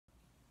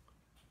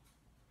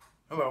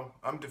Hello,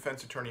 I'm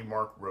defense attorney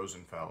Mark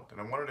Rosenfeld,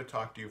 and I wanted to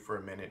talk to you for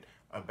a minute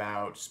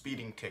about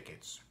speeding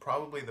tickets.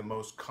 Probably the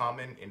most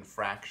common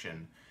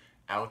infraction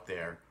out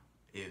there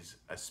is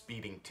a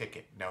speeding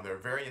ticket. Now, there are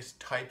various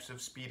types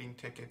of speeding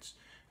tickets.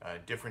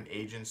 Different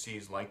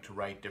agencies like to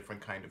write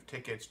different kind of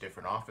tickets.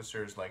 Different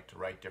officers like to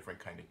write different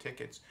kind of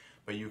tickets.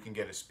 But you can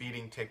get a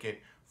speeding ticket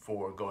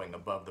for going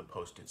above the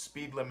posted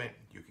speed limit.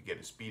 You could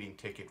get a speeding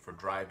ticket for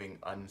driving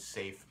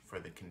unsafe for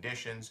the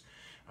conditions.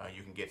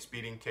 You can get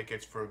speeding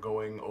tickets for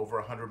going over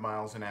 100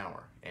 miles an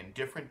hour. And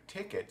different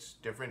tickets,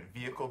 different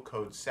vehicle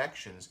code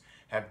sections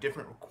have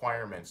different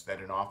requirements that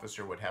an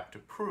officer would have to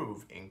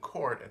prove in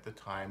court at the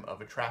time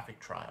of a traffic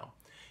trial.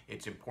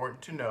 It's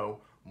important to know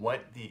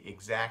what the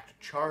exact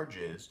charge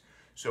is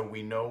so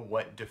we know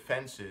what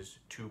defenses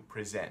to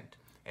present.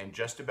 And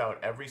just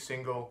about every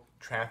single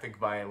traffic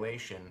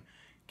violation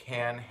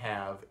can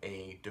have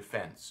a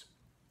defense.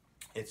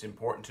 It's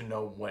important to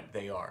know what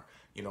they are.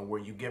 You know, were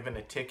you given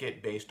a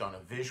ticket based on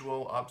a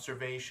visual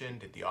observation?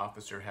 Did the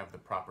officer have the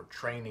proper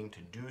training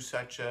to do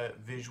such a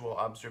visual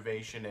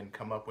observation and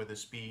come up with a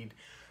speed?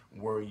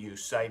 Were you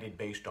cited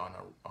based on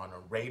a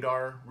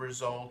radar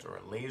result or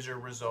a laser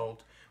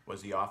result?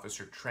 Was the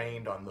officer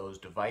trained on those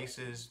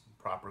devices?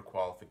 Proper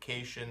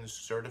qualifications,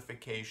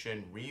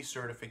 certification,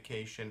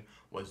 recertification?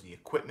 Was the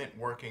equipment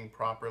working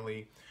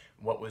properly?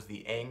 What was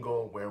the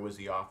angle? Where was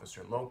the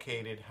officer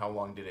located? How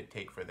long did it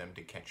take for them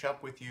to catch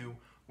up with you?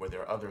 Were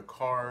there other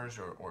cars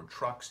or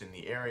trucks in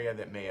the area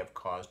that may have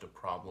caused a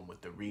problem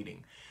with the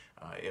reading?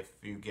 If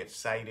you get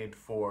cited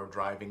for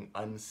driving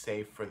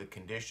unsafe for the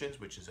conditions,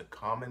 which is a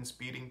common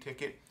speeding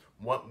ticket,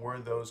 what were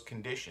those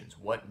conditions?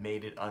 What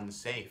made it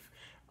unsafe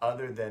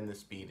other than the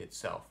speed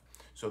itself?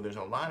 So there's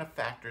a lot of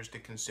factors to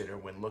consider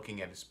when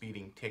looking at a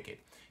speeding ticket.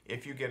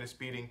 If you get a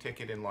speeding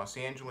ticket in Los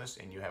Angeles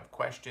and you have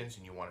questions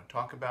and you want to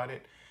talk about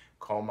it,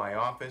 call my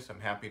office. I'm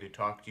happy to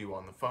talk to you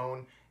on the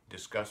phone,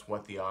 discuss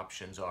what the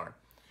options are.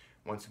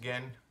 Once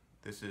again,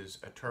 this is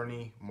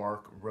attorney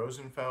Mark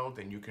Rosenfeld,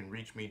 and you can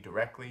reach me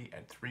directly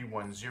at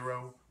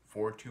 310-424-3145.